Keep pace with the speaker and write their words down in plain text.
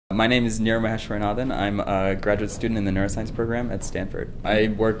My name is Niru Maheswaranathan. I'm a graduate student in the neuroscience program at Stanford. I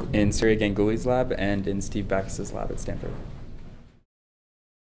work in Surya Ganguly's lab and in Steve Backus's lab at Stanford.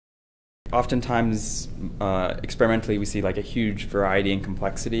 Oftentimes, experimentally, we see like a huge variety and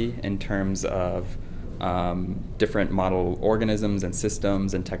complexity in terms of different model organisms and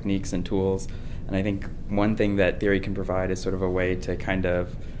systems and techniques and tools. And I think one thing that theory can provide is sort of a way to kind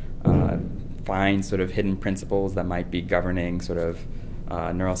of find sort of hidden principles that might be governing sort of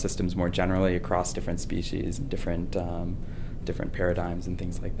neural systems more generally across different species, different paradigms and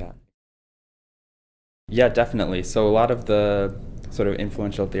things like that. Yeah, definitely. So a lot of the sort of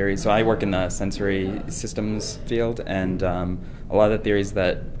influential theories, so I work in the sensory systems field, and a lot of the theories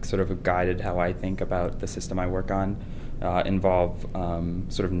that sort of have guided how I think about the system I work on involve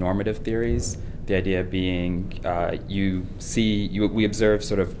sort of normative theories. The idea being we observe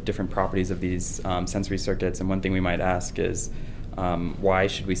sort of different properties of these sensory circuits, and one thing we might ask is why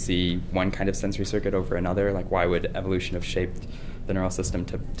should we see one kind of sensory circuit over another? Like, why would evolution have shaped the neural system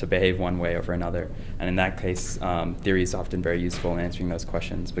to behave one way over another? And in that case, theory is often very useful in answering those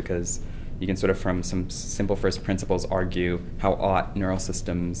questions, because you can sort of, from some simple first principles, argue how ought neural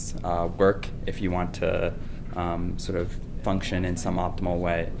systems work if you want to sort of function in some optimal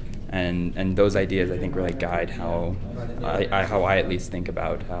way. And those ideas, I think, really guide how I at least think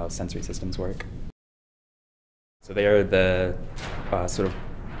about how sensory systems work. So they are the sort of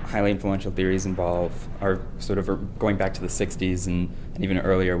highly influential theories are sort of going back to the 60s and even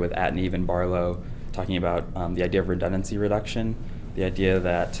earlier with Atneve and Barlow, talking about the idea of redundancy reduction, the idea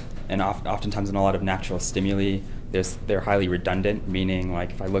that, and oftentimes in a lot of natural stimuli, they're highly redundant, meaning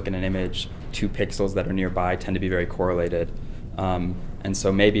like if I look at an image, two pixels that are nearby tend to be very correlated. And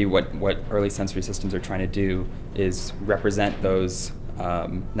so maybe what early sensory systems are trying to do is represent those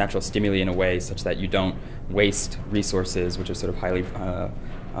natural stimuli in a way such that you don't waste resources, which are sort of highly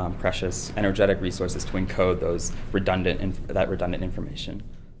precious, energetic resources, to encode those redundant information.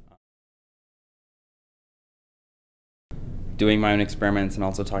 Doing my own experiments and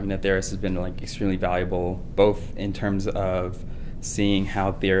also talking to theorists has been like extremely valuable, both in terms of seeing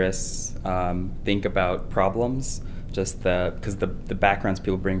how theorists think about problems, just because the backgrounds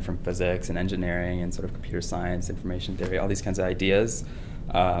people bring from physics and engineering and sort of computer science, information theory, all these kinds of ideas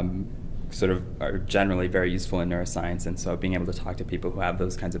sort of are generally very useful in neuroscience, and so being able to talk to people who have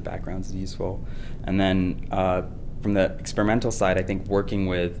those kinds of backgrounds is useful. And then from the experimental side, I think working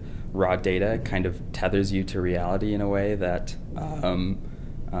with raw data kind of tethers you to reality in a way that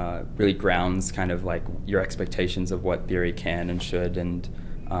really grounds kind of like your expectations of what theory can and should and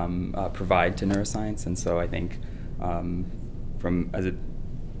provide to neuroscience. And so I think as a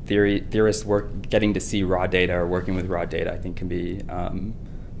theorist getting to see raw data or working with raw data, I think can be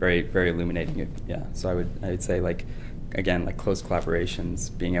very, very illuminating. Yeah. So I would say, like, again, like close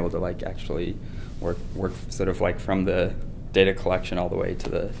collaborations, being able to like actually work sort of like from the data collection all the way to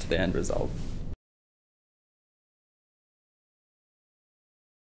the end result.